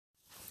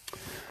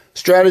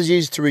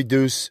Strategies to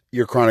reduce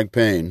your chronic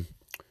pain.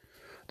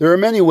 There are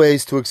many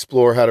ways to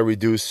explore how to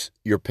reduce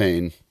your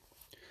pain.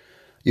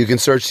 You can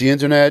search the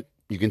internet,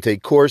 you can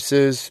take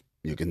courses,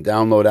 you can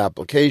download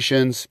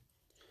applications,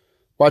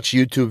 watch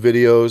YouTube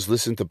videos,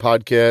 listen to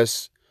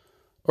podcasts,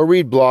 or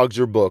read blogs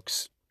or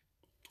books.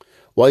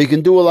 While you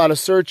can do a lot of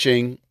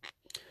searching,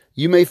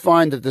 you may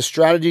find that the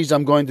strategies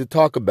I'm going to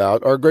talk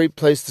about are a great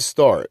place to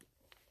start.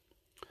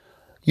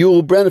 You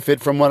will benefit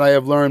from what I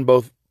have learned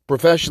both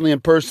professionally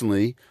and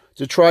personally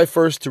to try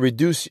first to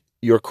reduce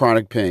your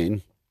chronic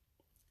pain.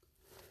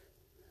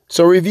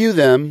 So review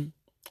them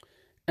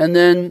and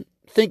then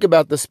think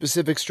about the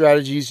specific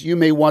strategies you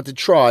may want to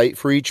try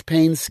for each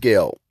pain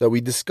scale that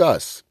we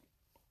discuss.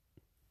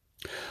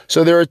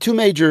 So there are two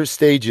major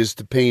stages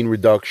to pain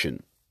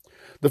reduction.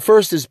 The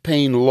first is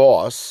pain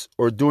loss,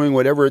 or doing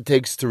whatever it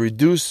takes to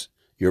reduce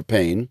your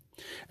pain.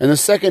 And the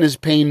second is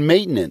pain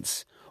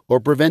maintenance, or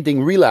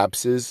preventing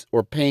relapses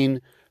or pain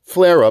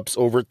flare-ups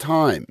over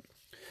time.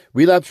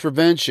 Relapse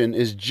prevention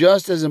is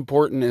just as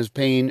important as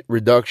pain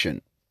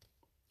reduction.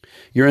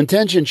 Your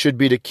intention should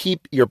be to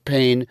keep your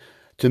pain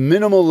to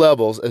minimal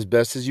levels as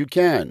best as you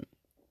can.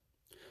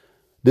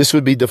 This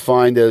would be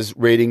defined as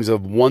ratings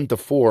of 1 to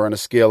 4 on a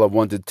scale of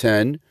 1 to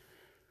 10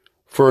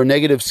 for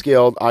negative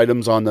scaled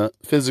items on the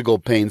physical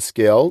pain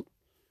scale,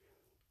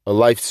 a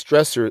life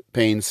stressor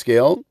pain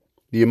scale,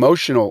 the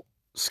emotional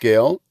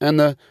scale, and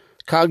the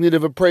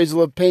cognitive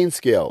appraisal of pain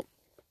scale,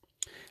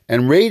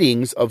 and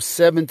ratings of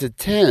 7 to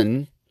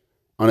 10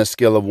 on a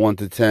scale of 1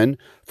 to 10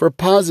 for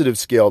positive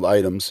scaled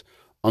items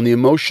on the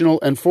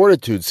emotional and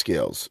fortitude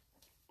scales.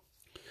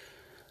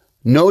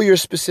 Know your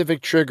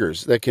specific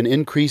triggers that can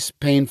increase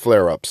pain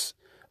flare-ups,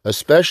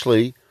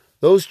 especially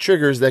those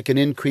triggers that can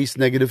increase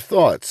negative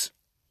thoughts.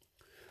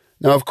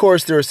 Now, of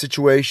course, there are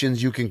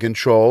situations you can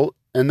control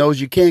and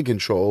those you can't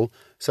control,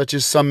 such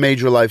as some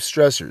major life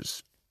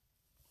stressors.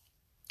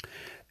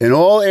 In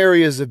all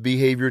areas of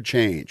behavior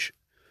change,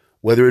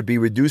 whether it be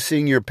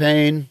reducing your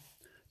pain,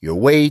 your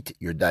weight,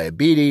 your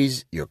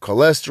diabetes, your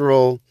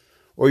cholesterol,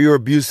 or your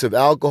abuse of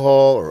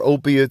alcohol or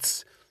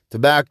opiates,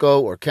 tobacco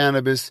or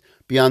cannabis,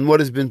 beyond what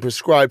has been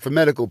prescribed for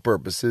medical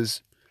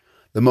purposes,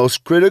 the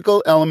most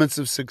critical elements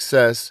of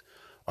success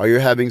are your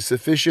having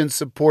sufficient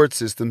support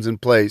systems in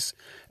place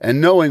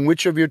and knowing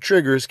which of your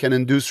triggers can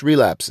induce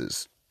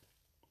relapses.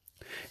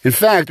 In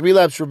fact,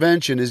 relapse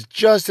prevention is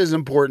just as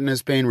important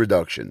as pain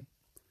reduction.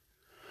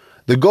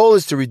 The goal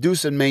is to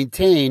reduce and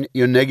maintain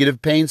your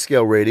negative pain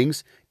scale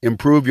ratings,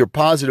 improve your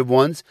positive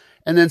ones,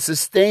 and then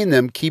sustain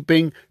them,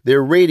 keeping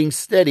their ratings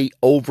steady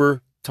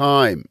over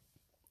time.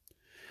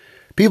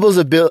 People's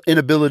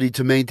inability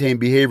to maintain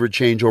behavior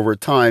change over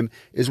time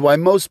is why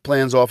most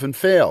plans often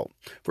fail.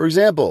 For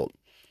example,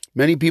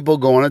 many people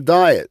go on a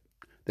diet,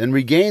 then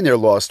regain their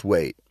lost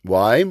weight.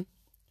 Why?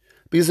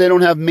 Because they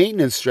don't have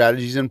maintenance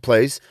strategies in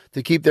place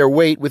to keep their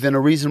weight within a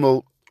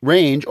reasonable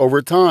range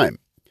over time.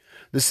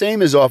 The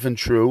same is often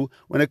true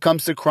when it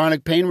comes to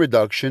chronic pain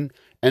reduction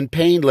and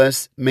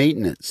painless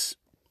maintenance.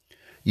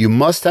 You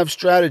must have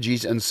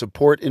strategies and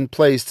support in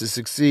place to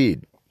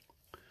succeed.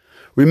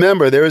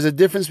 Remember, there is a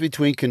difference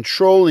between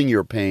controlling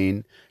your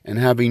pain and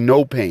having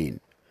no pain.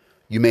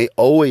 You may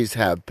always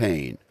have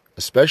pain,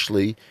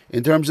 especially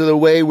in terms of the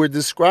way we're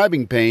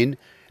describing pain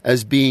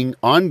as being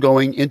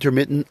ongoing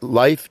intermittent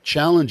life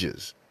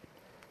challenges.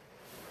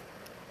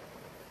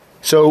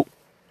 So,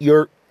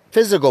 your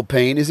physical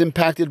pain is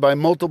impacted by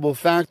multiple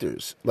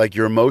factors, like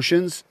your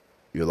emotions,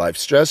 your life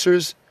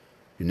stressors,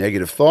 your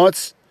negative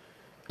thoughts,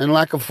 and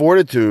lack of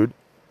fortitude.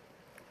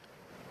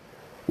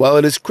 While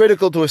it is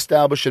critical to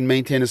establish and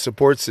maintain a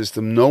support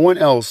system, no one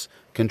else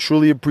can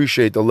truly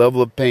appreciate the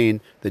level of pain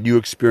that you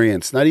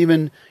experience, not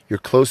even your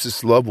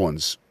closest loved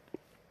ones.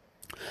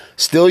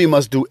 Still, you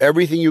must do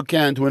everything you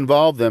can to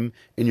involve them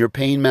in your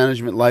pain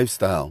management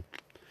lifestyle.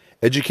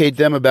 Educate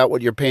them about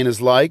what your pain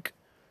is like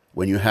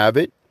when you have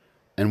it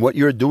and what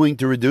you're doing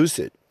to reduce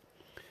it.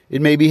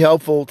 It may be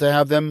helpful to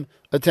have them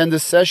attend a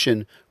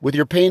session with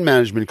your pain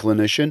management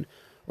clinician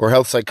or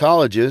health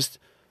psychologist,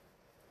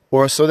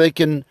 or so they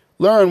can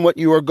learn what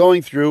you are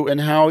going through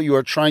and how you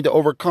are trying to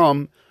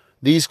overcome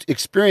these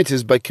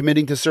experiences by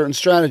committing to certain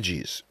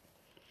strategies.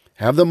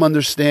 Have them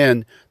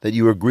understand that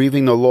you are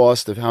grieving the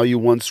loss of how you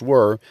once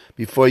were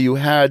before you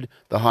had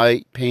the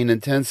high pain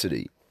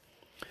intensity.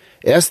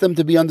 Ask them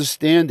to be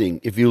understanding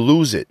if you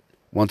lose it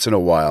once in a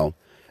while,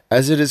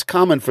 as it is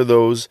common for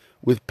those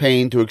with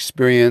pain to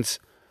experience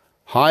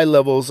high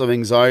levels of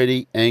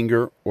anxiety,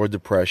 anger, or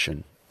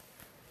depression.